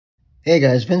Hey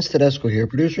guys, Vince Tedesco here,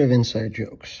 producer of Inside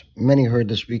Jokes. Many heard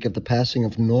this week of the passing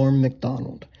of Norm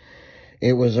Macdonald.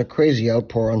 It was a crazy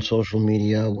outpour on social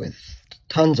media with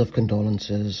tons of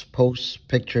condolences, posts,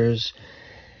 pictures,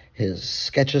 his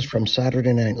sketches from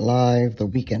Saturday Night Live, the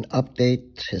Weekend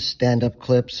Update, his stand-up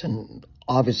clips, and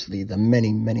obviously the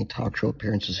many, many talk show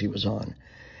appearances he was on.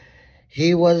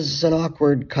 He was an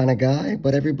awkward kind of guy,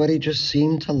 but everybody just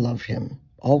seemed to love him.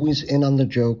 Always in on the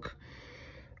joke,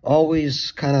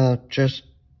 always kind of just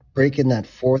breaking that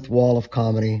fourth wall of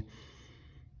comedy.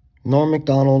 Norm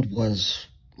Macdonald was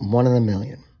one in a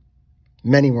million.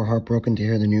 Many were heartbroken to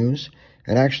hear the news.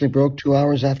 It actually broke 2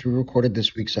 hours after we recorded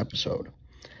this week's episode.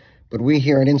 But we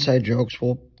here at Inside Jokes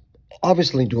will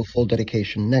obviously do a full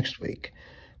dedication next week.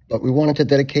 But we wanted to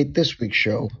dedicate this week's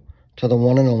show to the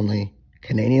one and only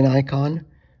Canadian icon,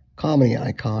 comedy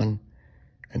icon,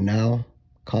 and now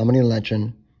comedy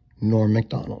legend, Norm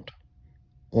Macdonald,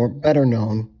 or better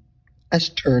known as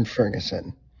Turd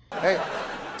Ferguson. Hey,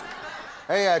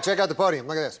 check out the podium.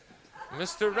 Look at this.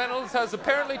 Mr. Reynolds has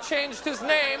apparently changed his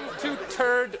name to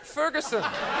Turd Ferguson. Yeah,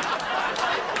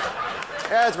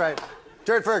 that's right.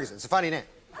 Turd Ferguson. It's a funny name.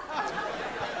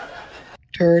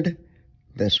 Turd,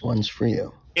 this one's for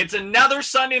you. It's another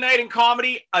Sunday night in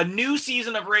comedy, a new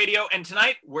season of radio, and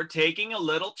tonight we're taking a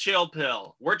little chill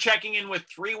pill. We're checking in with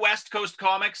 3 West Coast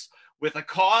comics with a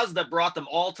cause that brought them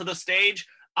all to the stage.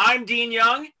 I'm Dean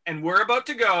Young, and we're about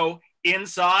to go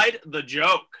inside the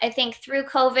joke. I think through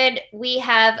COVID, we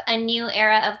have a new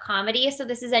era of comedy, so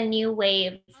this is a new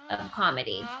wave of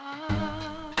comedy.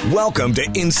 Welcome to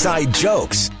Inside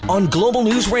Jokes on Global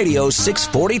News Radio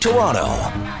 640 Toronto.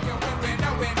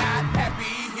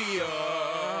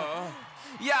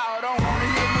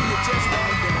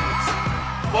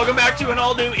 Welcome back to an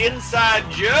all-new Inside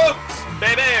Jokes,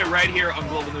 baby, right here on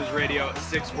Global News Radio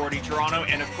 640 Toronto,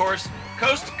 and of course,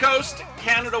 coast to coast,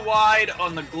 Canada-wide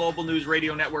on the Global News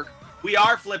Radio Network. We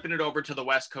are flipping it over to the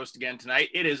West Coast again tonight.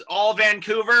 It is all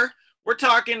Vancouver. We're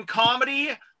talking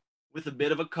comedy with a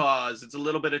bit of a cause. It's a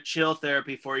little bit of chill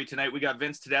therapy for you tonight. We got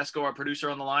Vince Tedesco, our producer,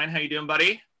 on the line. How you doing,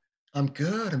 buddy? I'm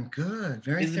good.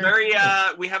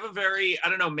 We have a very, I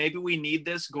don't know, maybe we need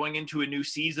this going into a new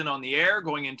season on the air,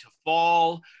 going into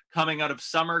fall, coming out of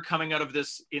summer, coming out of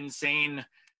this insane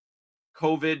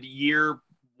COVID year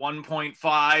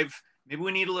 1.5. Maybe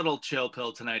we need a little chill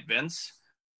pill tonight, Vince.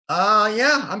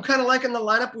 Yeah, I'm kind of liking the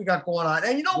lineup we got going on.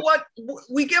 And you know what?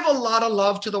 We give a lot of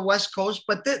love to the West Coast,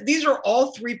 but these are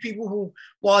all 3 people who,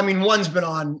 well, I mean, one's been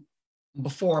on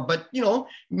before, but, you know,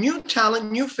 new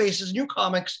talent, new faces, new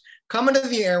comics coming to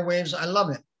the airwaves. I love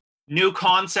it. New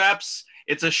concepts.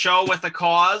 It's a show with a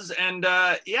cause. And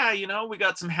yeah, you know, we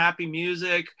got some happy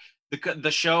music.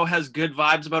 The show has good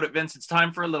vibes about it, Vince. It's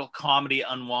time for a little comedy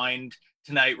unwind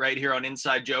tonight right here on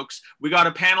Inside Jokes. We got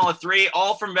a panel of 3,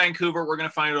 all from Vancouver. We're going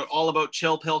to find out all about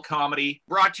chill pill comedy.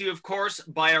 Brought to you, of course,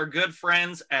 by our good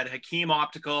friends at Hakeem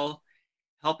Optical,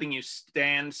 helping you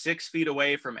stand 6 feet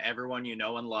away from everyone you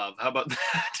know and love. How about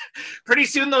that? Pretty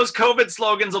soon those COVID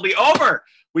slogans will be over.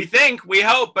 We think, we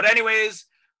hope. But anyways,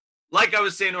 like I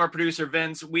was saying to our producer,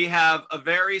 Vince, we have a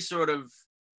very sort of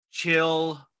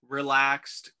chill,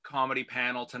 relaxed comedy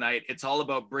panel tonight. It's all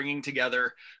about bringing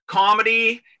together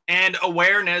comedy and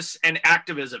awareness and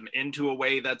activism into a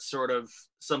way that's sort of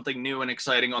something new and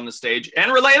exciting on the stage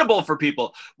and relatable for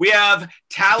people. We have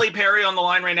Tally Perry on the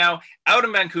line right now, out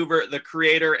in Vancouver, the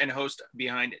creator and host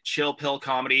behind Chill Pill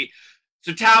Comedy.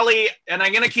 So Tally, and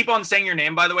I'm going to keep on saying your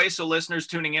name, by the way, so listeners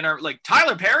tuning in are like,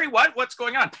 Tyler Perry, what? What's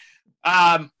going on?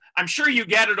 I'm sure you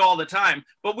get it all the time,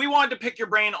 but we wanted to pick your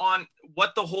brain on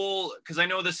what the whole, because I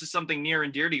know this is something near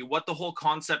and dear to you, what the whole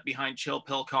concept behind Chill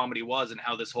Pill Comedy was and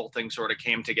how this whole thing sort of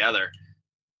came together.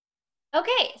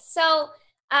 Okay, so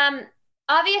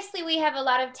obviously we have a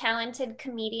lot of talented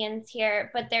comedians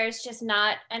here, but there's just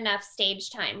not enough stage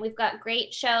time. We've got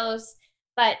great shows,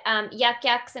 but Yuck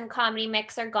Yucks and Comedy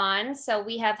Mix are gone. So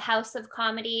we have House of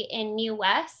Comedy in New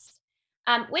West,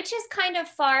 which is kind of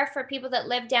far for people that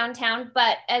live downtown.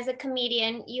 But as a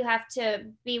comedian, you have to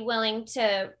be willing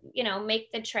to, you know, make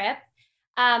the trip.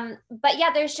 But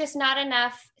yeah, there's just not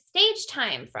enough stage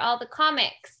time for all the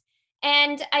comics.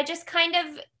 And I just kind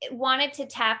of wanted to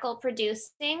tackle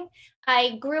producing.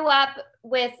 I grew up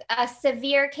with a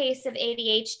severe case of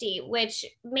ADHD, which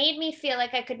made me feel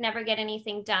like I could never get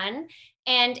anything done.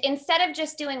 And instead of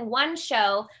just doing one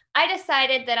show, I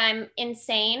decided that I'm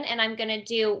insane and I'm going to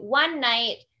do one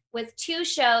night with 2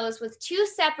 shows with 2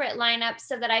 separate lineups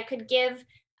so that I could give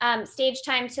stage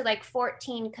time to like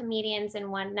 14 comedians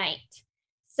in one night.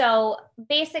 So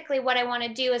basically what I want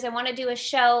to do is I want to do a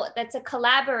show that's a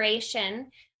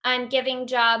collaboration I'm giving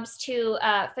jobs to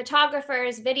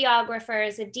photographers,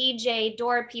 videographers, a DJ,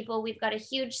 door people. We've got a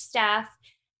huge staff.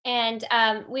 And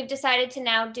we've decided to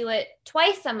now do it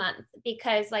twice a month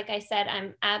because, like I said,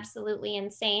 I'm absolutely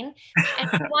insane.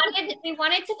 And we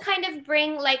wanted to kind of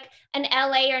bring like an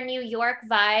LA or New York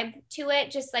vibe to it,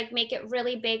 just like make it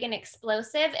really big and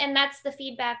explosive. And that's the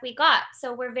feedback we got.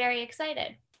 So we're very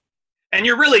excited. And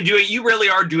you really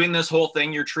are doing this whole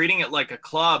thing. You're treating it like a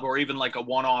club or even like a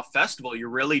one-off festival. You're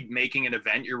really making an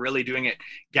event. You're really doing it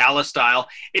gala style.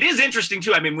 It is interesting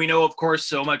too. I mean, we know, of course,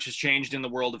 so much has changed in the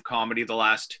world of comedy the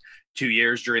last 2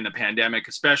 years during the pandemic,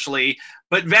 especially,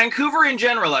 but Vancouver in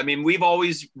general. I mean, we've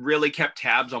always really kept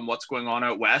tabs on what's going on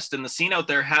out west, and the scene out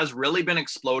there has really been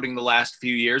exploding the last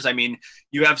few years. I mean,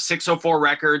 you have 604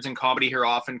 Records and Comedy Here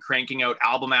Often cranking out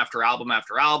album after album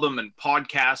after album, and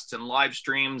podcasts and live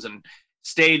streams and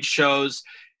stage shows.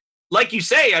 Like you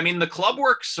say, I mean, the club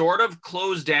work sort of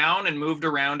closed down and moved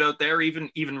around out there, even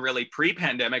really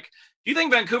pre-pandemic. Do you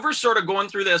think Vancouver's sort of going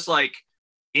through this like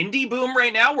indie boom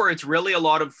right now where it's really a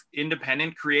lot of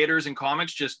independent creators and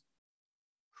comics just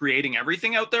creating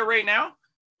everything out there right now?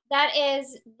 That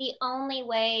is the only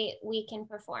way we can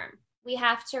perform. We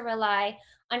have to rely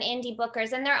on indie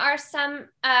bookers. And there are some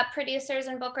producers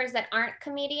and bookers that aren't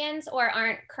comedians or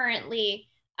aren't currently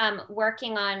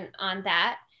working on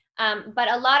that.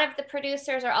 But a lot of the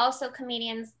producers are also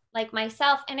comedians like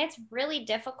myself, and it's really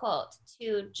difficult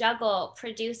to juggle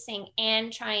producing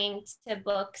and trying to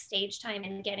book stage time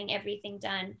and getting everything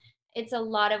done. It's a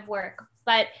lot of work.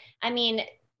 But I mean,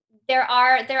 there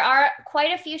are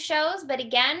quite a few shows, but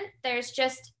again, there's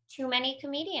just too many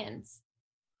comedians.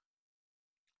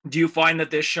 Do you find that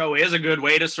this show is a good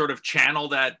way to sort of channel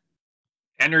that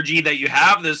energy that you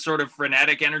have, this sort of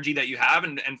frenetic energy that you have,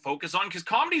 and focus on? Because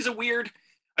comedy's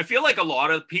I feel like a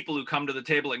lot of people who come to the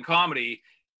table in comedy,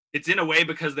 it's in a way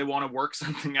because they want to work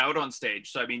something out on stage.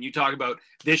 So, I mean, you talk about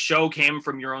this show came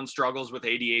from your own struggles with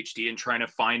ADHD and trying to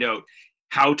find out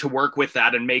how to work with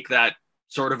that and make that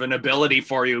sort of an ability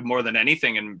for you more than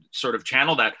anything and sort of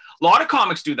channel that. A lot of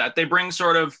comics do that. They bring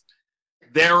sort of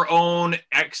their own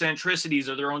eccentricities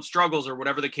or their own struggles or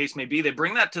whatever the case may be. They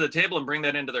bring that to the table and bring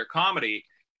that into their comedy,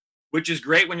 which is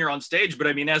great when you're on stage. But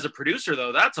I mean, as a producer,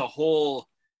 though, that's a whole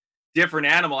different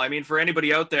animal. I mean, for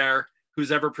anybody out there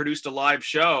who's ever produced a live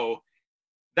show,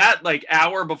 that like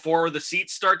hour before the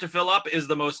seats start to fill up is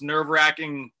the most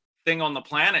nerve-wracking thing on the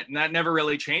planet, and that never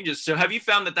really changes. So have you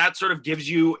found that sort of gives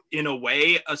you, in a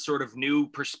way, a sort of new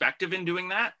perspective in doing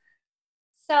that?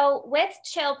 So with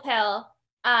Chill Pill,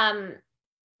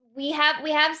 we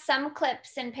have some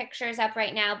clips and pictures up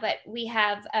right now, but we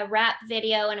have a rap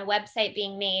video and a website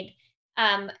being made.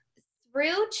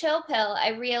 Through Chill Pill, I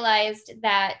realized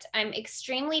that I'm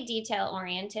extremely detail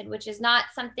oriented, which is not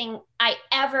something I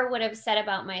ever would have said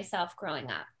about myself growing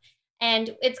up.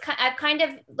 And I've kind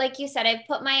of, like you said, I've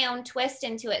put my own twist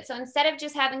into it. So instead of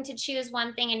just having to choose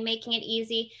one thing and making it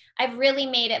easy, I've really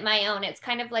made it my own. It's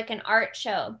kind of like an art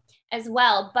show as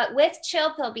well. But with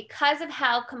Chill Pill, because of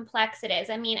how complex it is,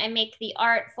 I mean, I make the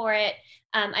art for it.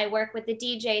 I work with the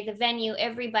DJ, the venue,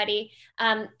 everybody.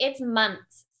 It's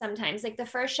months sometimes. Like the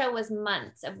first show was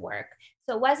months of work.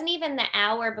 So it wasn't even the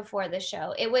hour before the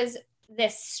show. It was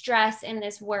this stress and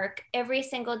this work every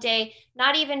single day,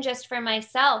 not even just for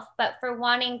myself, but for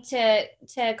wanting to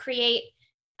create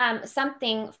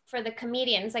something for the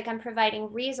comedians. Like I'm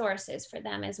providing resources for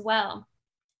them as well.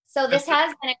 So this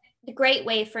has been a great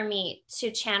way for me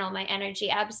to channel my energy.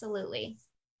 Absolutely.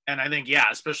 And I think, yeah,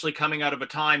 especially coming out of a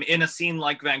time in a scene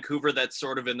like Vancouver that's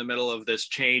sort of in the middle of this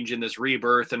change and this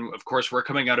rebirth. And of course, we're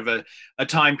coming out of a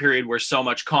time period where so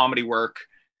much comedy work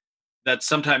that's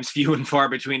sometimes few and far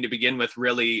between to begin with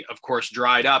really, of course,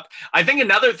 dried up. I think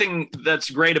another thing that's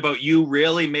great about you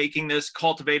really making this,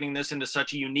 cultivating this into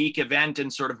such a unique event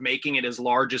and sort of making it as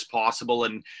large as possible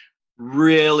and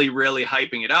really, really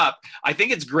hyping it up. I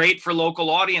think it's great for local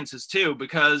audiences too,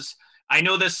 because I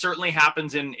know this certainly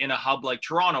happens in a hub like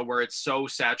Toronto where it's so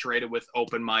saturated with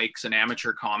open mics and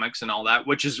amateur comics and all that,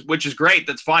 which is great.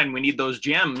 That's fine. We need those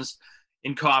gyms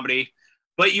in comedy.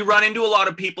 But you run into a lot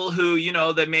of people who, you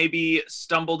know, that maybe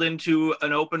stumbled into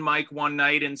an open mic one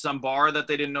night in some bar that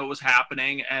they didn't know was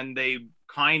happening, and they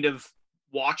kind of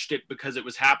watched it because it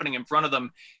was happening in front of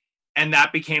them. And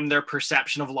that became their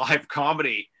perception of live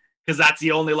comedy because that's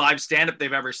the only live stand-up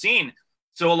they've ever seen.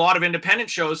 So a lot of independent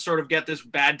shows sort of get this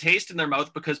bad taste in their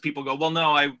mouth because people go, well,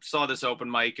 no, I saw this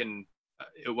open mic and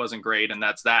it wasn't great, and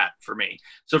that's that for me.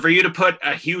 So for you to put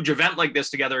a huge event like this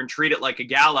together and treat it like a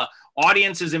gala,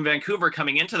 audiences in Vancouver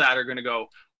coming into that are going to go,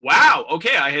 wow,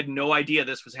 okay, I had no idea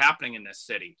this was happening in this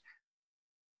city.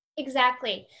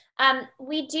 Exactly.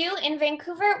 We do in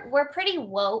Vancouver, we're pretty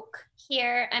woke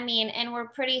here. I mean, and we're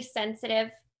pretty sensitive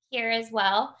here as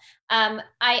well.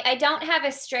 I don't have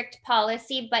a strict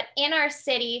policy, but in our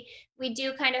city, we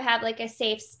do kind of have like a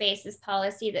safe spaces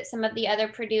policy that some of the other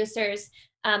producers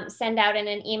send out in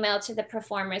an email to the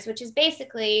performers, which is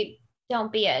basically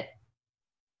don't be a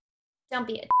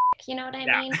dick, you know what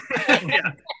I mean?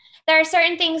 Yeah. There are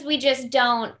certain things we just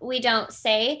don't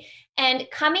say. And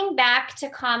coming back to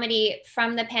comedy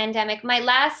from the pandemic, my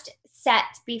last set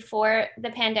before the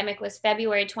pandemic was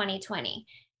February 2020.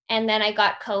 And then I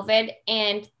got COVID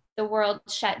and the world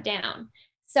shut down.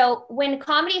 So when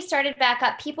comedy started back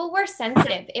up, people were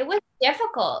sensitive. It was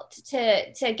difficult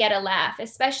to get a laugh,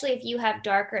 especially if you have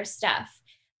darker stuff.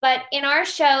 But in our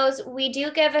shows, we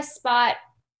do give a spot.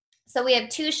 So we have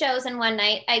 2 shows in one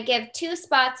night. I give 2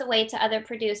 spots away to other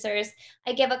producers.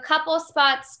 I give a couple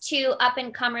spots to up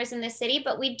and comers in the city,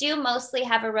 but we do mostly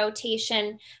have a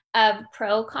rotation of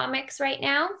pro comics right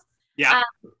now. Yeah.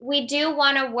 We do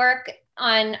want to work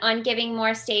on giving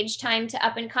more stage time to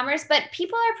up and comers, but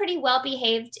people are pretty well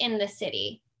behaved in the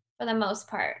city for the most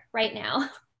part right now.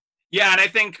 Yeah, and I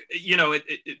think, you know,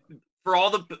 for all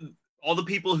the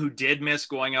people who did miss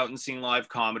going out and seeing live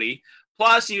comedy.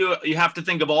 Plus, you have to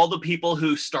think of all the people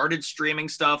who started streaming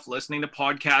stuff, listening to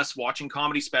podcasts, watching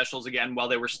comedy specials again while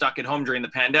they were stuck at home during the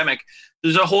pandemic.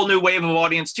 There's a whole new wave of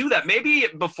audience too that maybe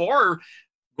before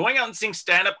going out and seeing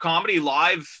stand-up comedy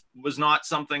live was not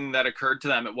something that occurred to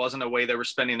them. It wasn't a way they were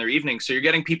spending their evenings. So you're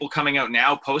getting people coming out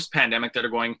now post-pandemic that are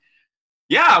going,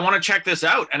 yeah, I want to check this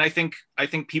out. And I think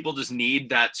people just need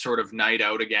that sort of night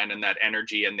out again and that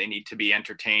energy, and they need to be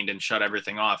entertained and shut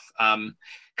everything off.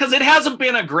 Because it hasn't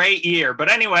been a great year. But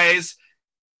anyways,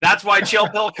 that's why Chill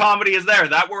Pill Comedy is there.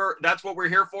 That's what we're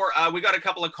here for. We got a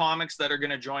couple of comics that are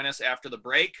going to join us after the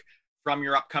break from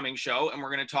your upcoming show. And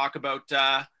we're going to talk about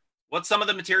what some of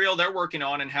the material they're working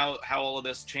on and how all of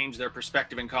this changed their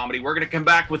perspective in comedy. We're going to come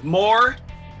back with more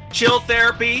Chill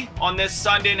Therapy on this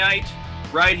Sunday night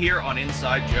right here on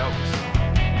Inside Jokes.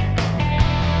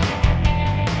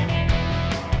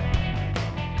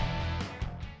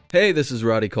 Hey, this is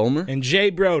Roddy Colmer. And Jay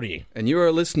Brody. And you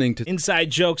are listening to Inside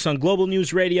Jokes on Global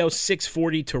News Radio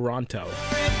 640 Toronto.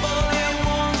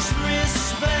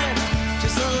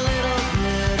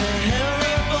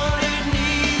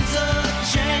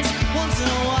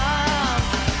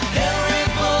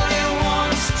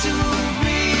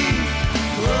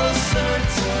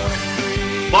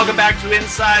 Welcome back to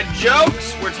Inside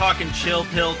Jokes. We're talking Chill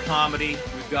Pill Comedy.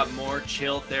 We've got more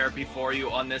chill therapy for you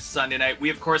on this Sunday night. We,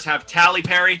 of course, have Tally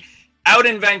Perry out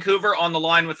in Vancouver on the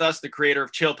line with us, the creator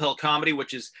of Chill Pill Comedy,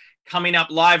 which is coming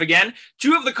up live again.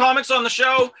 2 of the comics on the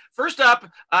show. First up,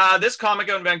 this comic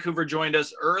out in Vancouver joined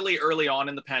us early on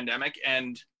in the pandemic,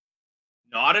 and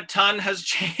not a ton has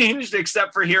changed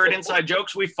except for here at Inside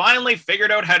Jokes. We finally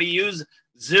figured out how to use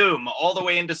Zoom all the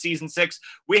way into season 6.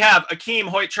 We have Akeem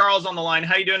Hoyt-Charles on the line.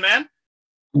 How you doing, man?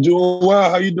 Doing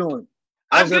well. How you doing?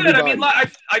 I'm good. Everybody? I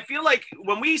mean, I feel like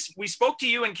when we spoke to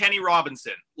you and Kenny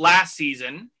Robinson last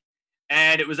season,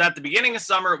 and it was at the beginning of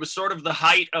summer, it was sort of the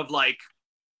height of like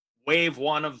wave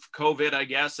 1 of COVID, I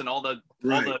guess, and all the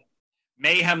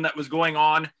mayhem that was going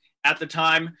on at the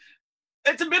time.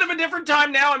 It's a bit of a different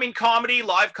time now. I mean,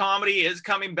 live comedy is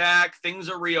coming back. Things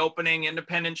are reopening.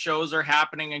 Independent shows are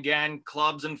happening again.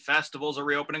 Clubs and festivals are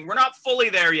reopening. We're not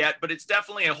fully there yet, but it's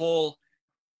definitely a whole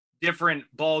different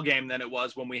ball game than it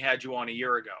was when we had you on a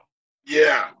year ago.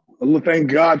 Yeah. Well, thank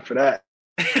God for that.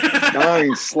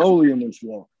 Dying slowly in this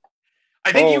law.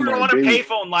 I think you were on a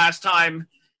payphone last time,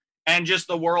 and just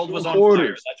the world was on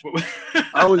fire. That's what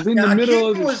I was in the middle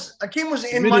of Akeem was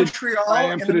in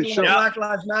Montreal in the middle of the Black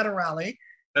Lives Matter rally.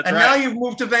 That's right. Now you've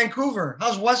moved to Vancouver.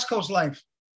 How's West Coast life?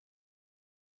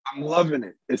 I'm loving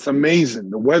it. It's amazing.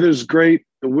 The weather's great.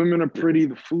 The women are pretty.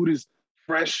 The food is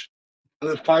fresh. I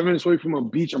live 5 minutes away from a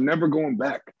beach. I'm never going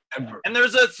back, ever. And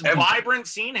there's a vibrant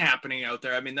scene happening out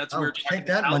there. I mean, that's where take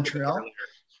that, Montreal.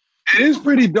 It is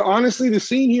pretty. Honestly, the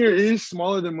scene here is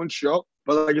smaller than Montreal,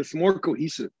 but like it's more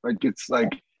cohesive. It's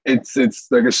like as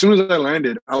soon as I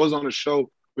landed, I was on a show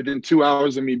within 2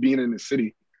 hours of me being in the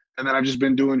city, and then I've just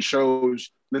been doing shows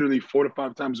literally 4 to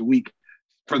 5 times a week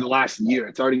for the last year.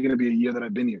 It's already going to be a year that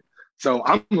I've been here, so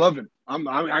I'm loving it.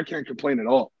 I can't complain at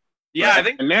all. Yeah, I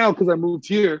think. And now because I moved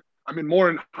here, I'm in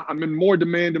more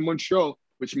demand in Montreal,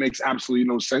 which makes absolutely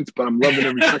no sense, but I'm loving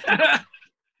every second.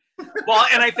 Well,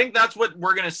 and I think that's what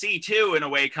we're going to see too, in a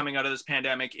way, coming out of this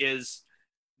pandemic is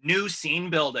new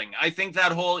scene building. I think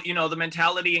that whole, the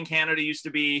mentality in Canada used to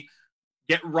be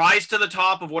rise to the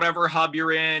top of whatever hub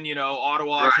you're in,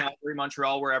 Ottawa, Calgary,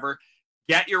 Montreal, wherever.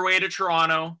 Get your way to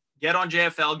Toronto, get on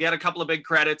JFL, get a couple of big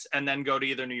credits, and then go to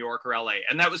either New York or LA.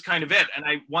 And that was kind of it. And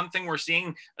one thing we're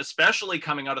seeing, especially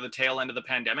coming out of the tail end of the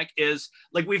pandemic, is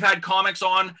like we've had comics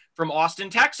on from Austin,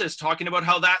 Texas, talking about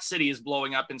how that city is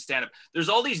blowing up in stand-up. There's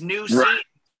all these new scenes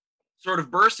sort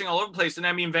of bursting all over the place. And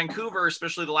I mean, Vancouver,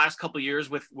 especially the last couple of years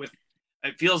with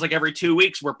it feels like every 2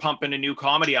 weeks we're pumping a new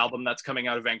comedy album that's coming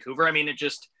out of Vancouver. I mean,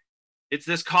 it's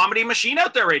this comedy machine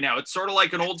out there right now. It's sort of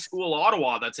like an old school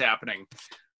Ottawa that's happening.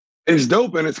 It's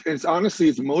dope, and it's honestly,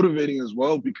 it's motivating as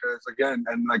well, because again,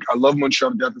 and like, I love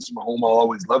Montreal to death. It's my home. I'll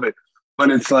always love it. But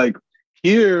it's like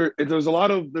here, there's a lot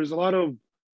of,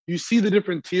 you see the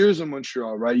different tiers in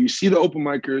Montreal, right? You see the open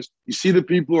micers, you see the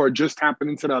people who are just tapping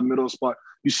into that middle spot.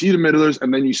 You see the middlers,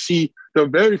 and then you see the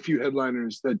very few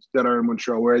headliners that are in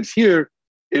Montreal. Whereas here,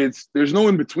 there's no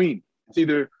in between. It's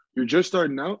either you're just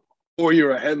starting out or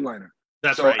you're a headliner.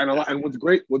 That's right. And what's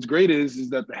great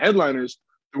is that the headliners,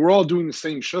 we're all doing the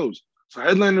same shows. So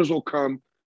headliners will come.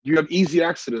 You have easy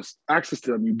access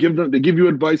to them. They give you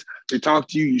advice. They talk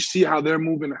to you. You see how they're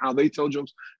moving, how they tell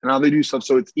jokes, and how they do stuff.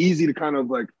 So it's easy to kind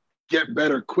of like get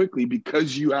better quickly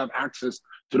because you have access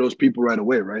to those people right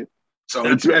away, right? So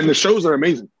and the shows are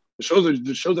amazing. The shows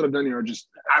that I've done here are just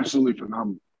absolutely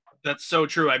phenomenal. That's so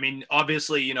true. I mean,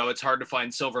 obviously, it's hard to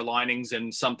find silver linings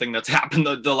in something that's happened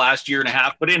the last year and a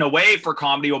half. But in a way, for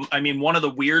comedy, I mean, one of the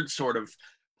weird sort of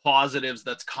positives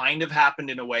that's kind of happened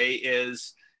in a way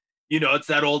is, it's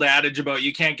that old adage about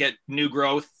you can't get new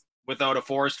growth without a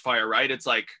forest fire, right? It's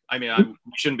like, I mean,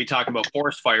 we shouldn't be talking about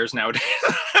forest fires nowadays,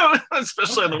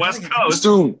 especially on the West Coast.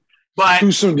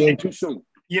 Too soon, Dan. Too soon.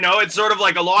 It's sort of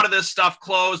like a lot of this stuff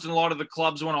closed and a lot of the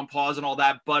clubs went on pause and all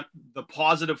that. But the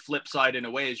positive flip side in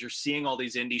a way is you're seeing all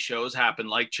these indie shows happen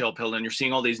like Chill Pill, and you're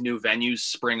seeing all these new venues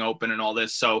spring open and all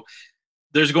this. So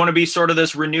there's going to be sort of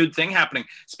this renewed thing happening.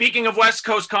 Speaking of West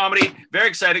Coast comedy, very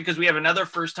excited because we have another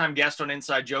first-time guest on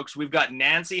Inside Jokes. We've got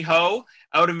Nancy Ho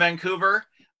out in Vancouver.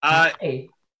 Hey.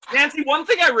 Nancy, one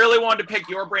thing I really wanted to pick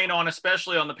your brain on,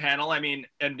 especially on the panel, I mean,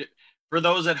 and for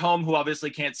those at home who obviously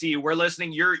can't see you, we're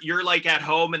listening. You're like at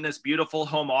home in this beautiful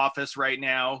home office right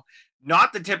now.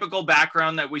 Not the typical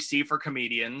background that we see for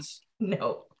comedians.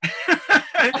 No.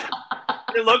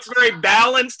 It looks very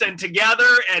balanced and together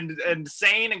and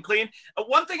sane and clean.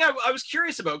 One thing I was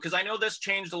curious about, because I know this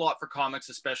changed a lot for comics,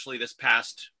 especially this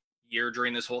past year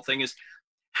during this whole thing, is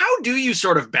how do you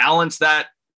sort of balance that?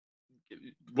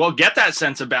 Well, get that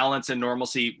sense of balance and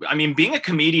normalcy. I mean, being a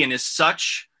comedian is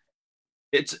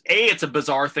it's a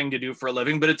bizarre thing to do for a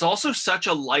living, but it's also such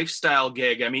a lifestyle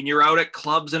gig. I mean, you're out at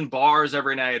clubs and bars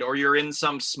every night, or you're in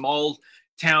some small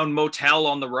town motel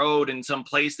on the road in some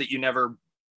place that you never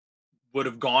would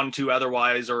have gone to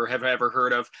otherwise or have ever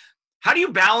heard of. How do you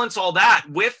balance all that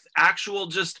with actual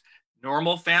just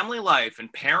normal family life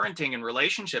and parenting and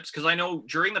relationships? Because I know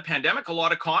during the pandemic, a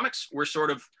lot of comics were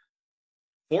sort of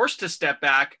forced to step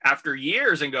back after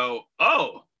years and go,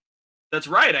 oh, that's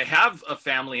right, I have a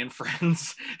family and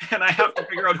friends and I have to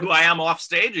figure out who I am off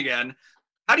stage again.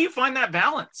 How do you find that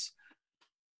balance?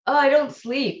 Oh, I don't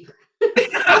sleep.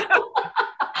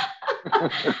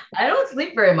 I don't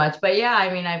sleep very much, but yeah,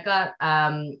 I mean, I've got,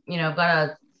 I've got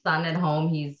a son at home.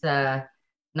 He's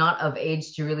not of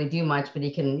age to really do much, but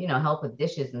he can, help with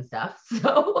dishes and stuff.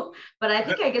 So, but I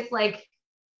think I just like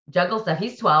juggle stuff.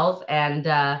 He's 12, and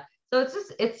so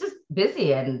it's just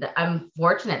busy. And I'm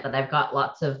fortunate that I've got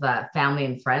lots of family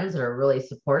and friends that are really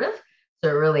supportive. So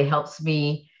it really helps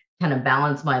me kind of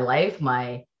balance my life,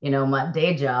 my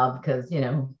day job, because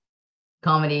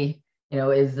comedy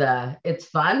is it's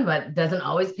fun, but doesn't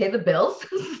always pay the bills.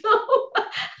 So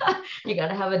you got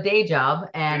to have a day job.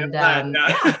 And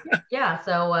yeah.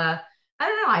 So I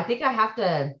don't know. I think I have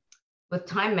to, with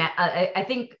time, I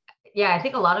think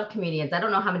a lot of comedians, I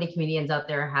don't know how many comedians out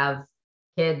there have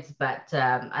kids, but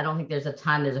I don't think there's a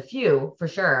ton. There's a few for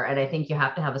sure. And I think you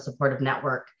have to have a supportive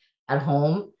network at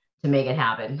home to make it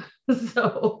happen.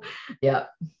 So, yeah.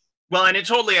 Well, and it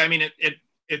totally, I mean,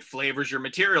 it flavors your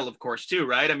material, of course, too,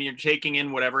 right? I mean, you're taking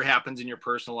in whatever happens in your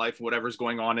personal life, whatever's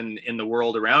going on in the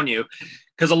world around you.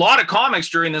 Because a lot of comics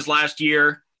during this last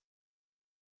year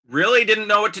really didn't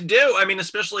know what to do. I mean,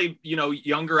 especially,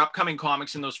 younger upcoming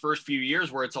comics in those first few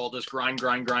years where it's all just grind.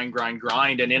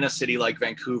 And in a city like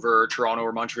Vancouver or Toronto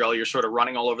or Montreal, you're sort of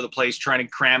running all over the place, trying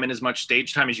to cram in as much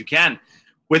stage time as you can.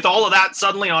 With all of that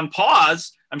suddenly on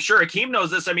pause, I'm sure Akeem knows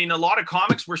this. I mean, a lot of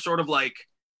comics were sort of like,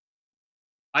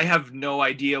 I have no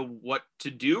idea what to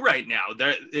do right now.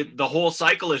 The whole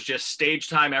cycle is just stage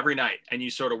time every night, and you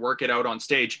sort of work it out on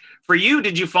stage. For you,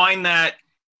 did you find that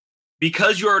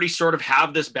because you already sort of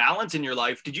have this balance in your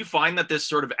life, did you find that this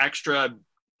sort of extra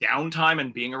downtime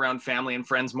and being around family and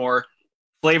friends more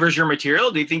flavors your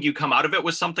material? Do you think you come out of it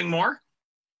with something more?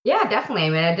 Yeah, definitely. I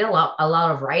mean, I did a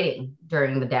lot of writing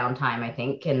during the downtime, I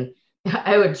think. And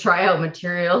I would try out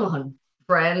material on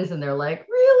friends and they're like,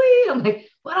 really? I'm like,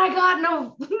 but I got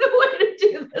no way to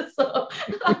do this. So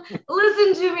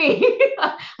listen to me.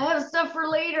 I have stuff for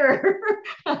later.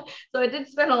 So I did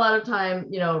spend a lot of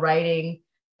time, writing.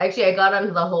 Actually, I got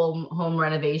into the whole home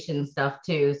renovation stuff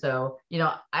too. So,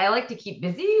 I like to keep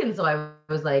busy. And so I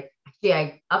was like, actually,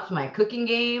 I upped my cooking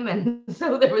game. And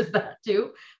so there was that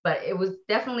too. But it was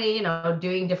definitely,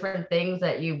 doing different things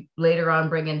that you later on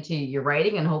bring into your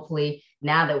writing. And hopefully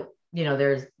now that,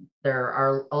 there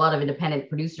are a lot of independent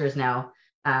producers now,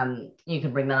 you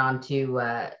can bring that on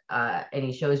to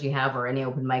any shows you have or any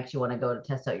open mics you want to go to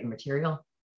test out your material.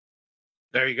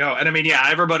 There you go. And I mean, yeah,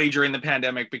 everybody during the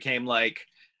pandemic became like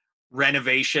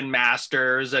renovation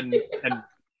masters and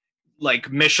like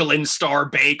Michelin star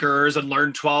bakers and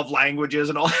learned 12 languages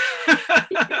and all.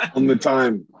 On the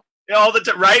time. All the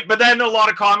time, right? But then a lot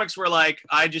of comics were like,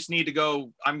 I just need to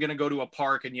go, I'm going to go to a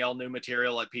park and yell new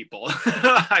material at people.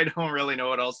 I don't really know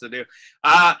what else to do.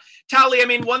 Tally, I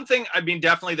mean, one thing,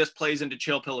 definitely this plays into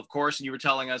Chill Pill, of course, and you were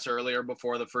telling us earlier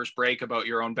before the first break about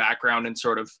your own background and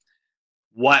sort of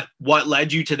what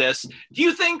led you to this. Do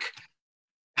you think,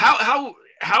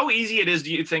 how easy it is,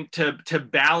 do you think, to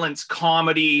balance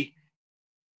comedy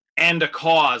and a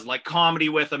cause, like comedy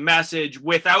with a message,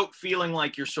 without feeling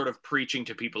like you're sort of preaching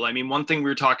to people? I mean, one thing we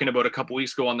were talking about a couple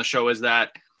weeks ago on the show is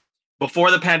that before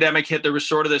the pandemic hit, there was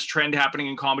sort of this trend happening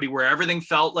in comedy where everything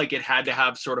felt like it had to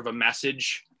have sort of a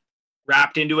message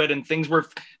wrapped into it, and things were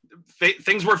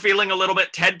feeling a little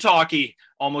bit TED Talky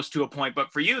almost to a point.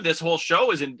 But for you, this whole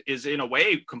show is in a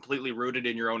way completely rooted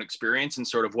in your own experience and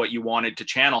sort of what you wanted to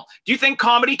channel. Do you think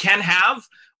comedy can have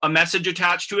a message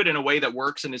attached to it in a way that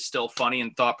works and is still funny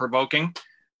and thought-provoking?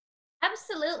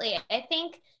 Absolutely. I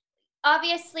think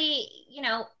obviously,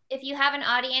 if you have an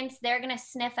audience, they're going to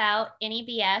sniff out any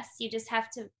BS. You just have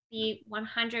to be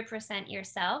 100%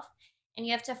 yourself, and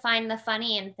you have to find the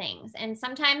funny in things. And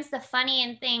sometimes the funny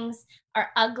in things are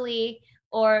ugly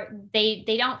or they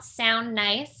don't sound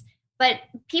nice, but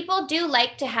people do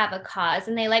like to have a cause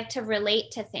and they like to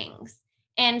relate to things.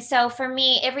 And so for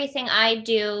me, everything I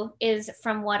do is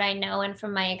from what I know and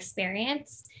from my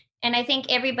experience. And I think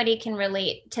everybody can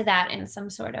relate to that in some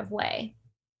sort of way.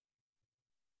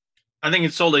 I think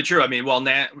it's totally true. I mean, well,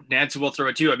 Nancy will throw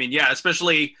it to you. I mean, yeah,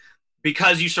 especially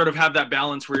because you sort of have that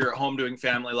balance where you're at home doing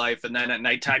family life, and then at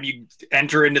nighttime you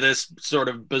enter into this sort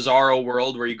of bizarro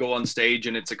world where you go on stage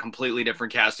and it's a completely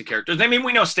different cast of characters. I mean,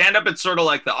 we know stand-up, it's sort of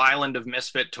like the island of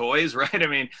misfit toys, right? I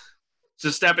mean, so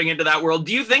stepping into that world,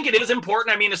 do you think it is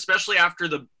important? I mean, especially after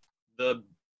the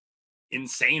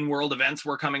insane world events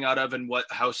we're coming out of and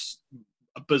how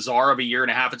bizarre of a year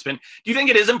and a half it's been. Do you think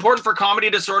it is important for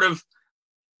comedy to sort of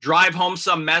drive home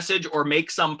some message or make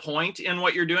some point in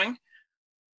what you're doing?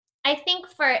 I think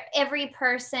for every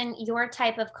person, your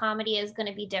type of comedy is going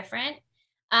to be different.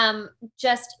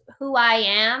 Just who I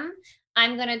am,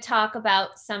 I'm going to talk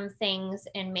about some things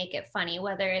and make it funny,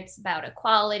 whether it's about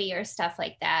equality or stuff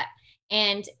like that.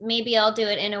 And maybe I'll do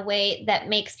it in a way that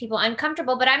makes people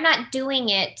uncomfortable, but I'm not doing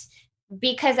it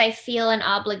because I feel an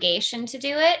obligation to do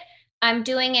it. I'm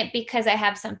doing it because I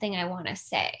have something I want to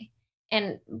say.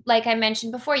 And like I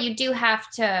mentioned before, you do have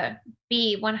to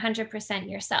be 100%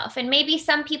 yourself. And maybe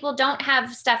some people don't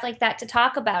have stuff like that to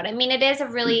talk about. I mean,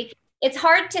 it's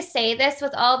hard to say this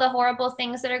with all the horrible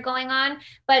things that are going on,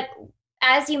 but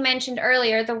as you mentioned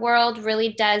earlier, the world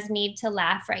really does need to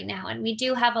laugh right now. And we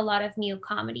do have a lot of new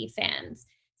comedy fans.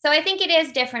 So I think it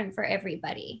is different for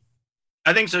everybody.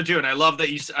 I think so too. And I love that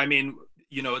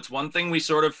it's one thing we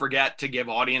sort of forget to give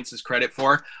audiences credit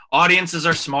for. Audiences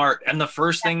are smart. And the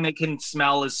first thing they can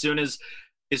smell as soon as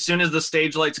the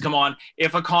stage lights come on,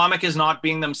 if a comic is not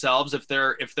being themselves, if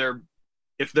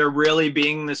they're really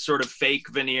being this sort of fake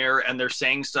veneer and they're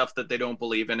saying stuff that they don't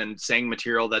believe in and saying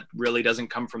material that really doesn't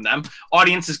come from them,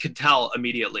 audiences can tell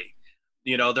immediately.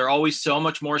 They're always so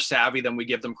much more savvy than we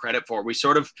give them credit for. We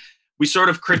sort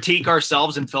of critique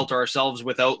ourselves and filter ourselves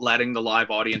without letting the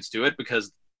live audience do it,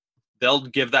 because they'll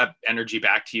give that energy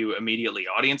back to you immediately.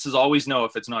 Audiences always know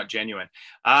if it's not genuine.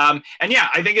 And yeah,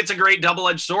 I think it's a great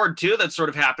double-edged sword too that's sort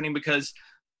of happening, because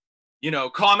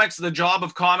comics, the job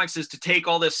of comics is to take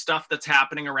all this stuff that's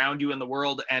happening around you in the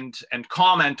world and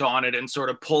comment on it and sort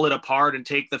of pull it apart and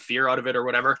take the fear out of it or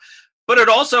whatever. But it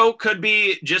also could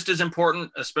be just as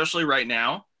important, especially right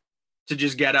now, to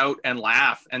just get out and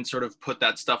laugh and sort of put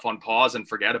that stuff on pause and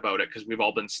forget about it, because we've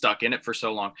all been stuck in it for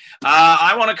so long.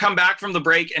 I want to come back from the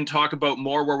break and talk about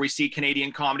more where we see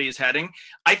Canadian comedy is heading.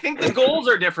 I think the goals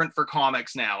are different for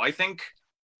comics now. I think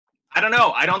I don't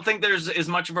know. I don't think there's as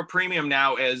much of a premium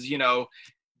now as, get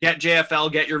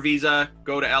JFL, get your visa,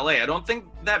 go to LA. I don't think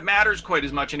that matters quite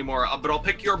as much anymore, but I'll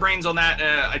pick your brains on that.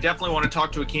 I definitely want to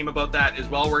talk to Akeem about that as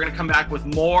well. We're going to come back with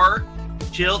more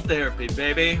chill therapy,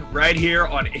 baby, right here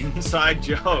on Inside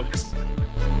Jokes.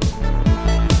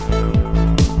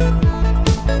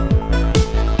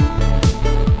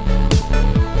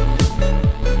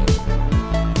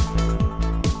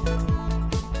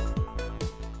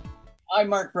 I'm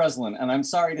Mark Breslin, and I'm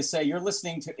sorry to say you're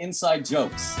listening to Inside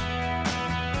Jokes.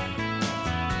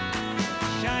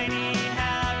 Shiny,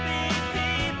 happy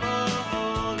people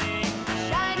holding.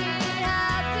 Shiny,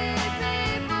 happy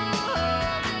people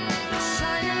holding.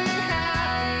 Shiny,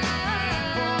 happy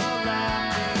people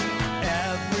laughing.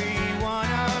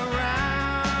 Everyone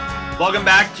around. Welcome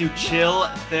back to Chill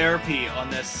Therapy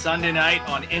on this Sunday night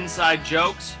on Inside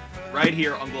Jokes, right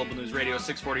here on Global News Radio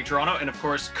 640 Toronto, and of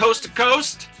course, coast to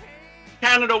coast,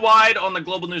 Canada-wide on the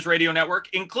Global News Radio Network,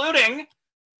 including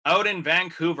out in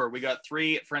Vancouver. We got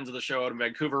 3 friends of the show out in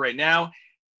Vancouver right now.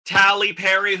 Tally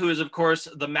Perry, who is, of course,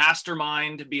 the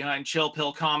mastermind behind Chill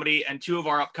Pill Comedy, and 2 of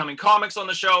our upcoming comics on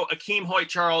the show, Akeem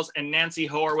Hoyt-Charles and Nancy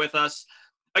Ho, are with us.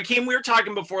 Akeem, we were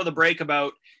talking before the break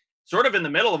about sort of in the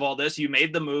middle of all this, you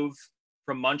made the move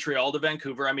from Montreal to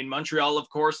Vancouver. I mean, Montreal, of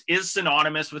course, is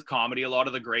synonymous with comedy. A lot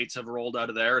of the greats have rolled out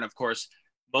of there. And, of course,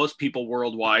 most people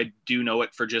worldwide do know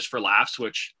it for Just for Laughs,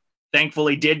 which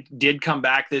thankfully did come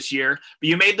back this year. But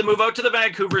you made the move out to the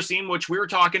Vancouver scene, which we were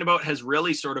talking about has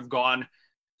really sort of gone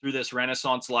through this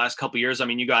renaissance the last couple of years. I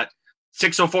mean, you got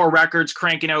 604 Records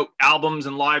cranking out albums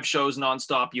and live shows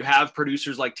nonstop. You have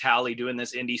producers like Tally doing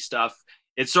this indie stuff.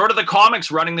 It's sort of the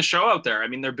comics running the show out there. I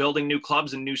mean, they're building new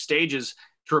clubs and new stages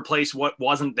to replace what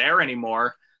wasn't there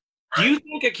anymore. Do you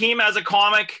think, Akeem, as a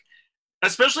comic,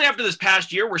 especially after this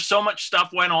past year where so much stuff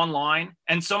went online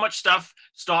and so much stuff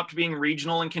stopped being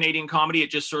regional in Canadian comedy, it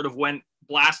just sort of went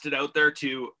blasted out there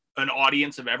to an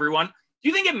audience of everyone. Do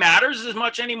you think it matters as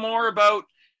much anymore about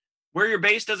where you're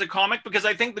based as a comic? Because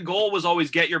I think the goal was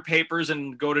always get your papers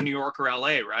and go to New York or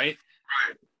LA, right?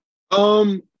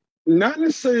 Right. Not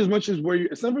necessarily as much as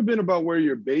it's never been about where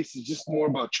you're based. It's just more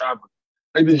about traveling.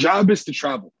 Like, the job is to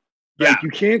travel. Like, you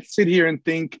can't sit here and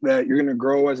think that you're going to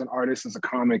grow as an artist, as a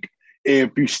comic,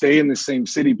 if you stay in the same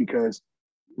city, because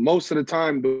most of the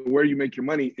time where you make your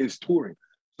money is touring.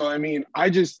 So I mean, I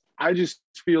just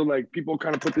feel like people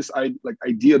kind of put this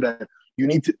idea that you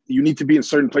need to be in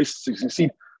certain places to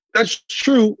succeed. That's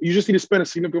true. You just need to spend a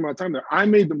significant amount of time there. I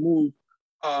made the move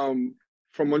from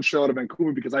Montreal to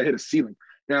Vancouver because I hit a ceiling.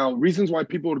 Now, reasons why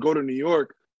people would go to New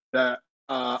York, that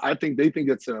I think they think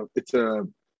that's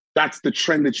the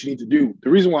trend that you need to do. The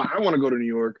reason why I want to go to New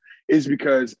York is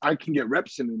because I can get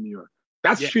reps in New York.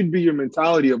 That should be your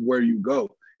mentality of where you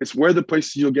go. It's where the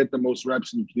places you'll get the most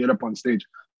reps and you can get up on stage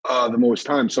the most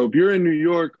time. So if you're in New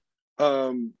York,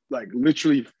 like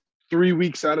literally 3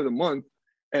 weeks out of the month,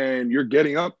 and you're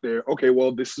getting up there, okay,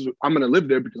 well, I'm going to live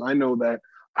there because I know that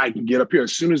I can get up here.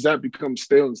 As soon as that becomes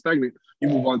stale and stagnant, you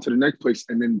move on to the next place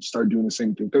and then start doing the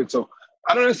same thing. So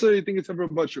I don't necessarily think it's ever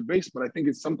about your base, but I think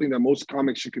it's something that most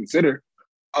comics should consider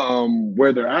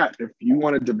where they're at. If you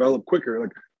want to develop quicker,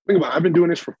 like, think about it, I've been doing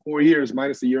this for 4 years,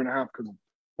 minus a year and a half because of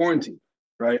quarantine,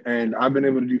 right? And I've been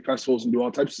able to do festivals and do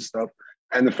all types of stuff.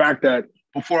 And the fact that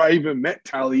before I even met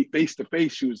Tally face to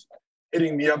face, she was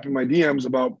hitting me up in my DMs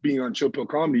about being on Chill Pill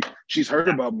Comedy. She's heard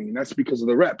about me, and that's because of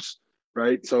the reps,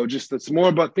 right? So just, it's more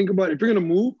about, think about, if you're going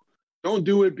to move, don't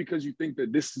do it because you think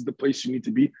that this is the place you need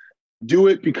to be. Do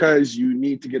it because you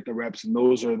need to get the reps, and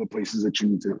those are the places that you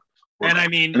need to. And I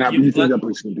mean,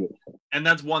 and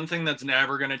that's one thing that's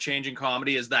never going to change in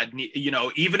comedy is that,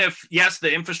 even if, yes,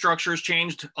 the infrastructure has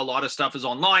changed, a lot of stuff is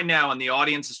online now and the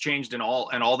audience has changed and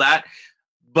all that,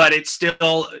 but it's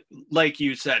still, like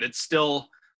you said, it's still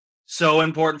so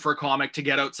important for a comic to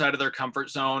get outside of their comfort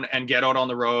zone and get out on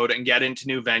the road and get into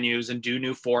new venues and do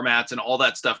new formats and all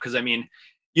that stuff. Because I mean,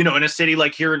 in a city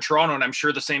like here in Toronto, and I'm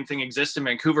sure the same thing exists in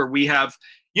Vancouver, we have,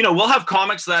 we'll have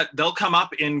comics that they'll come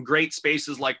up in great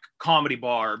spaces like Comedy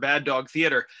Bar or Bad Dog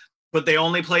Theater, but they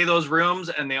only play those rooms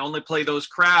and they only play those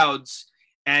crowds.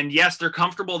 And yes, they're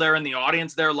comfortable there and the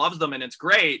audience there loves them and it's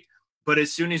great. But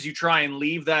as soon as you try and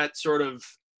leave that sort of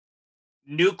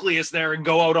nucleus there and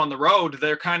go out on the road,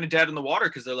 they're kind of dead in the water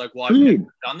because they're like, well, I've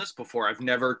never done this before. I've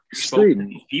never spoken to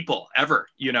these people ever,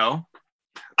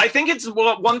 I think it's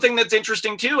one thing that's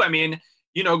interesting too. I mean,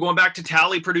 going back to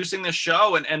Tally producing this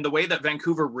show and the way that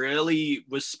Vancouver really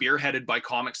was spearheaded by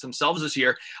comics themselves this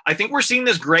year, I think we're seeing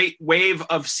this great wave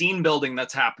of scene building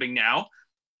that's happening now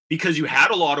because you had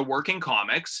a lot of working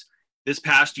comics this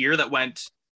past year that went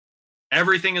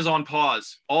everything is on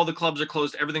pause. All the clubs are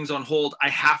closed. Everything's on hold. I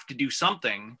have to do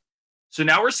something. So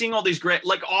now we're seeing all these great,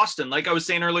 like Austin, like I was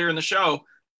saying earlier in the show,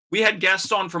 we had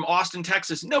guests on from Austin,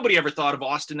 Texas. Nobody ever thought of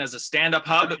Austin as a stand-up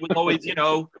hub. It was always,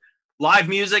 live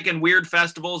music and weird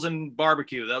festivals and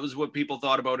barbecue. That was what people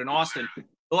thought about in Austin.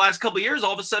 The last couple of years,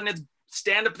 all of a sudden, it's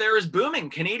stand-up there is booming.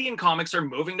 Canadian comics are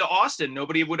moving to Austin.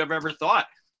 Nobody would have ever thought.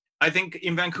 I think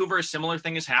in Vancouver, a similar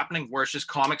thing is happening where it's just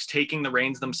comics taking the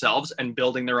reins themselves and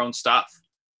building their own stuff.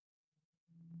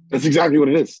 That's exactly what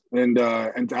it is. And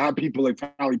to have people like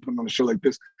Tally putting on a show like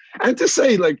this, and to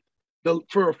say, like,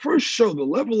 for a first show, the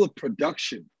level of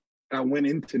production that went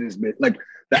into this bit, like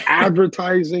the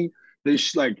advertising,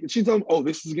 she's telling, oh,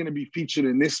 this is going to be featured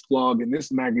in this blog, in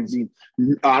this magazine.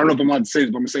 I don't know if I'm allowed to say this,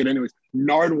 but I'm going to say it anyways.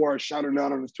 Nardwuar shouting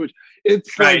out on his Twitch.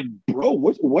 It's right. Like, bro,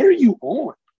 what are you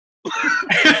on?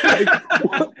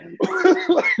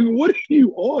 What are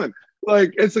you on?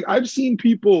 Like, it's like, I've seen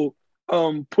people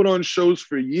put on shows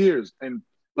for years, and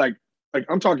like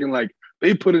I'm talking like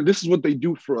they put it, this is what they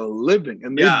do for a living,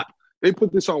 and they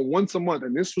put this on once a month,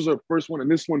 and this was our first one,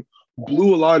 and this one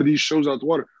blew a lot of these shows out the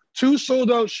water. 2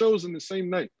 sold-out shows in the same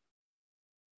night.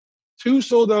 2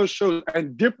 sold-out shows,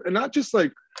 and not just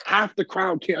like half the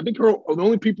crowd came. I think the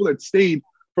only people that stayed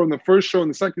from the first show and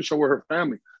the second show were her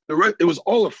family. The rest, it was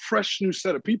all a fresh new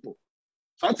set of people.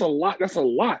 So that's a lot. That's a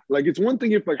lot. Like, it's one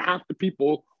thing if like half the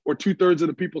people or 2/3 of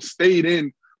the people stayed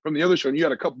in from the other show, and you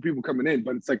had a couple people coming in,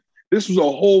 but it's like this was a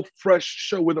whole fresh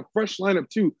show with a fresh lineup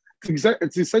too.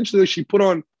 It's essentially like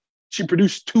she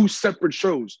produced 2 separate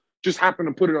shows, just happened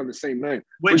to put it on the same night,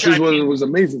 which is what was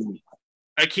amazing to me.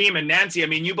 Akeem and Nancy, I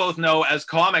mean, you both know as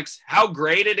comics how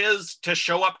great it is to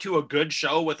show up to a good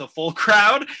show with a full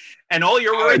crowd, and all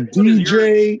you're worried about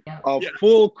DJ,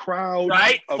 full crowd,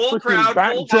 right? Full crowd,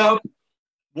 full crowd,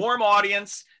 warm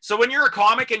audience. So when you're a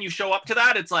comic and you show up to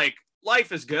that, it's like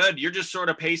life is good. You're just sort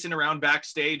of pacing around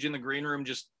backstage in the green room,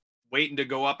 just waiting to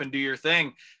go up and do your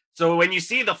thing. So when you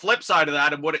see the flip side of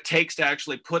that and what it takes to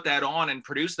actually put that on and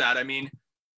produce that, I mean,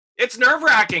 it's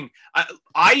nerve-wracking.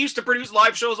 I used to produce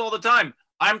live shows all the time.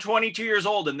 I'm 22 years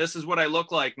old, and this is what I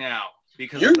look like now.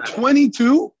 Because you're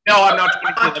 22? No, I'm not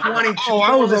 22. 22. Oh,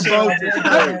 I was about to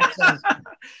say.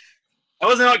 I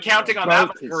wasn't out counting on that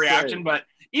much of a reaction, but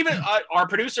even our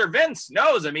producer Vince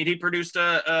knows. I mean, he produced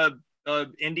a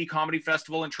indie comedy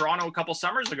festival in Toronto a couple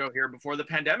summers ago here before the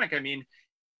pandemic. I mean,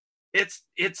 it's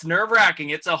nerve-wracking.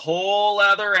 It's a whole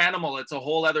other animal. It's a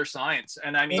whole other science.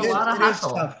 And I mean,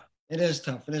 It is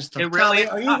tough. It really Tally,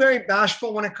 are you very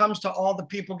bashful when it comes to all the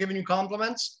people giving you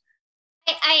compliments?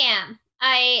 I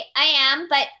am,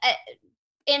 but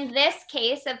in this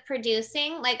case of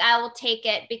producing, like, I will take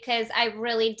it because I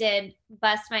really did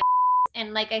bust my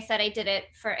and like I said, I did it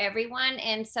for everyone.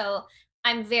 And so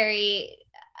I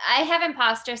have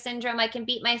imposter syndrome. I can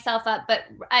beat myself up, but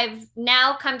I've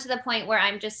now come to the point where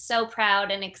I'm just so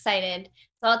proud and excited.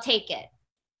 So I'll take it.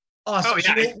 Awesome. Oh,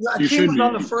 yeah. So Akeem was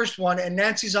on the first one, and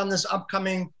Nancy's on this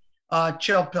upcoming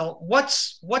Chill Pill.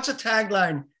 What's a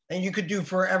tagline that you could do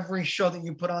for every show that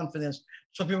you put on for this,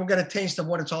 so people get a taste of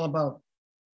what it's all about?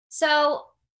 So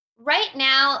right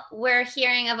now we're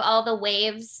hearing of all the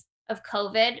waves of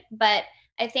COVID, but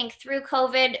I think through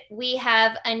COVID, we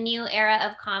have a new era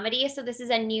of comedy. So this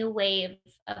is a new wave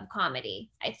of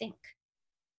comedy, I think.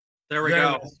 There we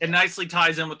go. It nicely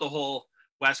ties in with the whole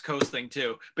West Coast thing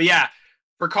too. But yeah,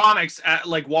 for comics,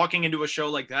 like walking into a show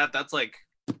like that, that's like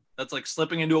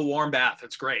slipping into a warm bath.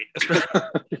 It's great.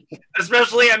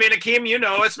 Especially, I mean,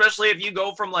 Akeem, especially if you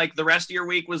go from like the rest of your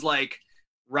week was like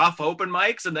rough open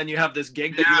mics, and then you have this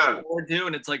gig that you look forward to,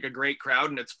 and it's like a great crowd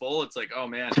and it's full. It's like, oh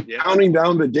man, yeah. Counting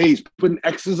down the days, putting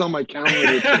X's on my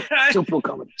calendar. Simple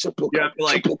comedy. You have to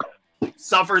like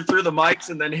suffer through the mics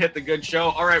and then hit the good show.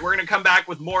 All right, we're gonna come back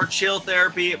with more chill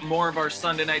therapy, more of our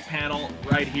Sunday night panel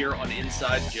right here on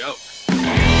Inside Jokes.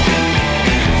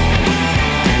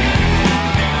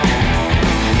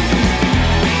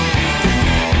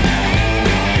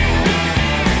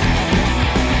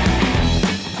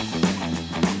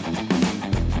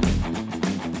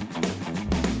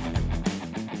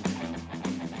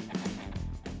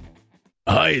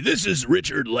 Hi, this is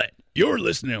Richard Lett. You're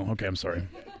listening. Okay, I'm sorry.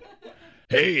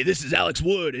 Hey, this is Alex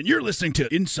Wood, and you're listening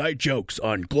to Inside Jokes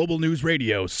on Global News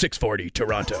Radio 640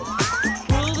 Toronto.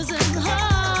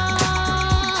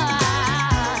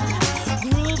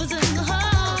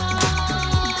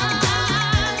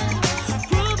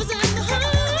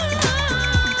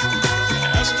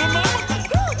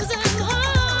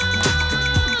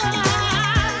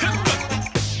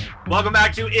 Welcome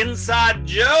back to Inside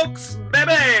Jokes,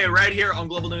 baby, right here on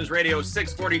Global News Radio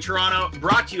 640 Toronto,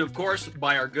 brought to you, of course,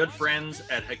 by our good friends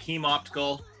at Hakeem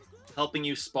Optical. helping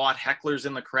you spot hecklers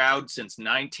in the crowd since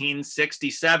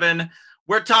 1967.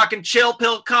 We're talking Chill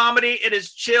Pill Comedy. It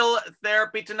is Chill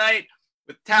Therapy tonight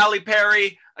with Tally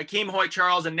Perry, Akeem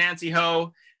Hoyt-Charles, and Nancy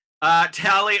Ho.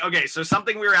 Tally, okay, so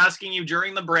something we were asking you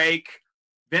during the break.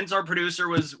 Vince, our producer,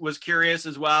 was curious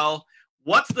as well.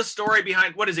 What's the story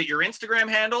behind, what is it, your Instagram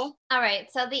handle? All right,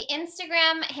 so the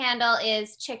Instagram handle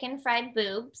is Chicken Fried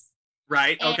Boobs.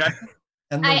 Right, okay.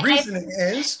 And the reasoning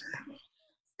is?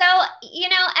 So,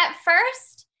 at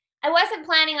first, I wasn't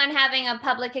planning on having a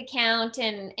public account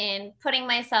and putting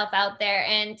myself out there.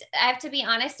 And I have to be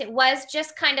honest, it was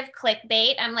just kind of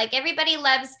clickbait. I'm like, everybody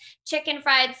loves chicken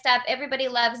fried stuff. Everybody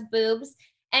loves boobs.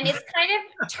 And it's kind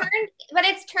of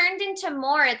turned into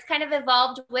more. It's kind of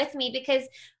evolved with me, because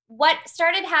what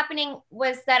started happening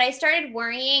was that I started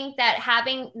worrying that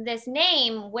having this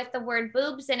name with the word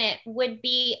boobs in it would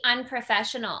be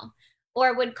unprofessional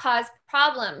or would cause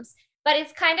problems. But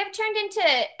it's kind of turned into,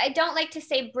 I don't like to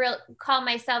say call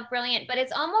myself brilliant, but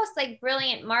it's almost like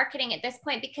brilliant marketing at this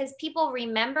point, because people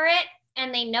remember it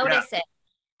and they notice it.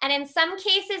 And in some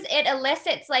cases, it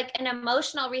elicits like an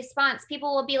emotional response.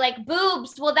 People will be like,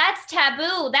 boobs, well, that's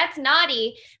taboo, that's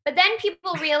naughty. But then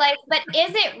people realize, but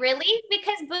is it really?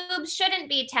 Because boobs shouldn't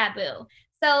be taboo.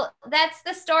 So that's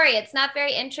the story. It's not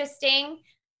very interesting,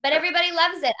 but everybody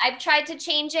loves it. I've tried to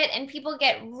change it and people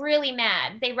get really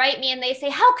mad. They write me and they say,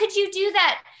 how could you do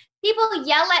that? People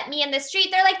yell at me in the street.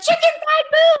 They're like, chicken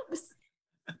fried boobs.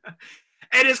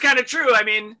 It is kind of true. I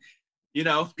mean,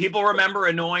 people remember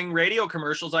annoying radio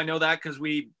commercials. I know that because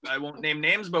I won't name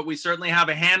names, but we certainly have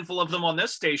a handful of them on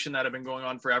this station that have been going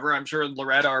on forever. I'm sure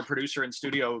Loretta, our producer in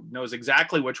studio, knows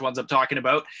exactly which ones I'm talking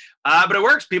about. But it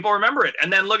works. People remember it.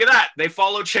 And then look at that. They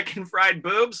follow Chicken Fried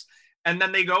Boobs, and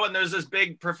then they go and there's this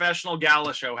big professional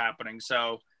gala show happening.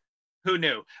 So who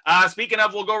knew? Speaking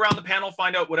of, we'll go around the panel,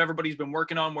 find out what everybody's been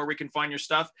working on, where we can find your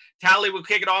stuff. Tally, we'll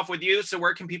kick it off with you. So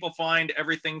where can people find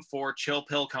everything for Chill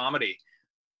Pill Comedy?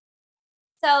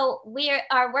 So we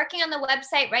are working on the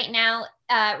website right now.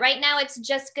 Right now, it's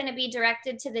just going to be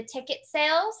directed to the ticket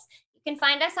sales. You can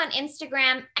find us on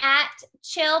Instagram at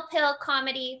Chill Pill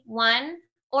Comedy 1,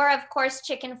 or of course,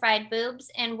 Chicken Fried Boobs.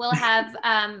 And we'll have,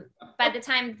 by the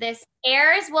time this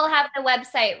airs, we'll have the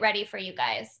website ready for you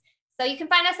guys. So you can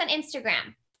find us on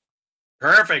Instagram.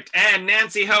 Perfect. And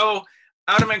Nancy Ho,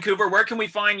 out of Vancouver, where can we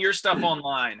find your stuff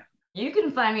online? You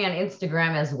can find me on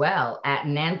Instagram as well at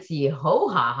Nancy Ho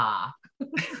Ha Ha.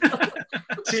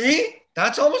 See,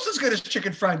 that's almost as good as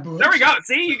Chicken Fried Boobs. There we go.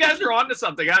 See, you guys are on to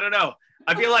something. I don't know.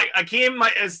 I feel like Akeem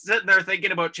is sitting there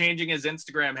thinking about changing his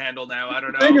Instagram handle now. I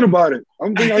don't know. Thinking about it.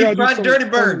 I'm thinking I gotta do Dirty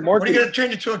Bird. What are you going to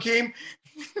change it to, Akeem?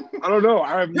 I don't know.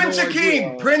 I have Prince no Akeem.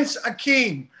 idea. Prince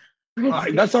Akeem.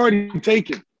 That's already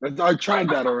taken. I tried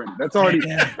that already. That's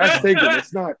taken.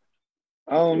 It's not.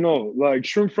 I don't know. Like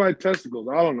shrimp fried testicles.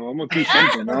 I don't know. I'm gonna do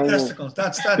something. I don't Testicles. know.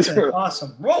 That's it.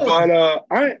 Awesome. Roll with it.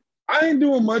 But I ain't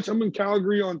doing much. I'm in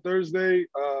Calgary on Thursday,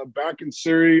 back in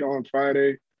Surrey on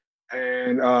Friday,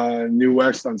 and New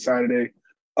West on Saturday.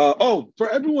 For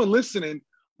everyone listening,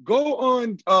 go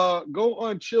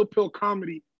on Chill Pill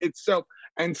Comedy itself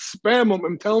and spam them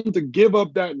and tell them to give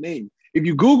up that name. If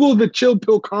you Google the Chill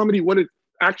Pill Comedy, what it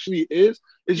actually is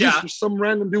just some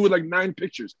random dude with like 9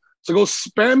 pictures. So go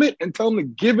spam it and tell them to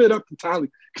give it up to Tally,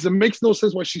 because it makes no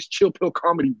sense why she's Chill Pill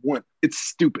Comedy 1. It's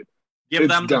stupid. Give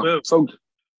them the booze. So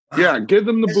yeah, give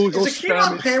them the booze. Is Akeem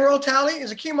on payroll, Tally?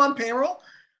 Is Akeem on payroll?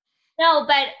 No,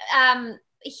 but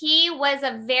he was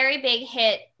a very big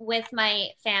hit with my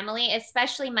family,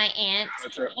 especially my aunt.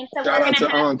 And so Shout out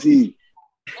to Auntie.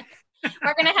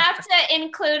 we're going to have to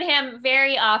include him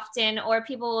very often or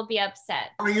people will be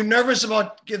upset. Are you nervous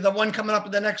about the one coming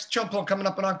up, the next Chill Pill coming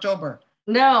up in October?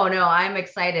 No, I'm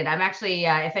excited. I'm actually,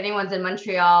 if anyone's in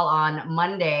Montreal on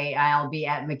Monday, I'll be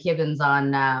at McKibben's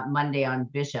on Monday on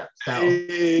Bishop. So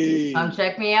come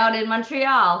check me out in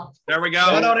Montreal. There we go.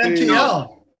 Shout out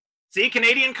MTL. See,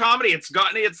 Canadian comedy, it's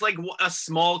like a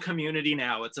small community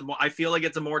now. I feel like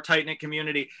it's a more tight-knit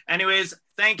community. Anyways,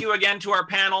 thank you again to our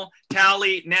panel,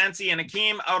 Tally, Nancy, and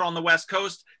Akeem out on the West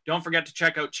Coast. Don't forget to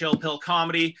check out Chill Pill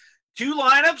Comedy. 2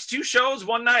 lineups, 2 shows,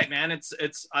 1 night, man.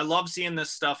 I love seeing this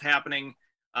stuff happening,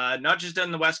 not just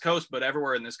in the West Coast, but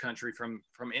everywhere in this country from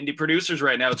indie producers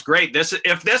right now. It's great.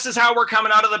 If this is how we're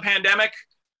coming out of the pandemic,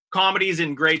 comedy's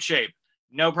in great shape.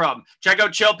 No problem. Check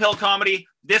out Chill Pill Comedy.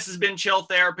 This has been Chill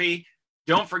Therapy.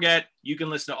 Don't forget, you can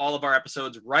listen to all of our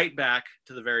episodes right back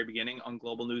to the very beginning on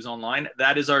Global News Online.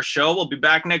 That is our show. We'll be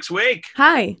back next week.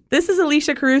 Hi, this is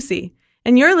Alicia Carusi,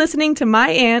 and you're listening to my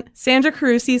aunt, Sandra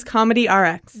Carusi's Comedy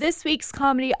RX. This week's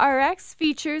Comedy RX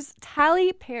features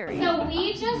Tally Perry. So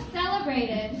we just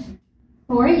celebrated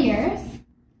 4 years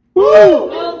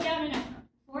No.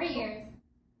 4 years,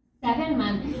 7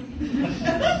 months,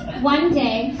 1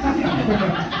 day,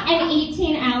 and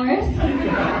 18 hours.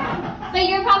 But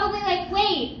you're probably like,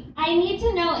 wait, I need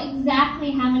to know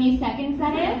exactly how many seconds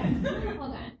that is.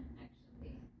 Hold on,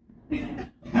 actually.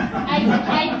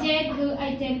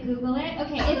 I did Google it.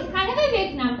 Okay, it's kind of a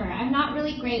big number. I'm not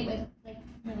really great with like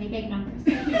really big numbers.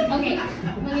 Okay,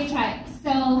 let me try.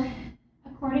 So,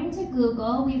 according to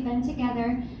Google, we've been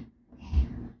together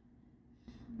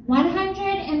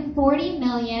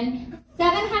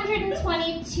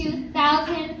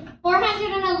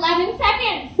 140,722,411 seconds.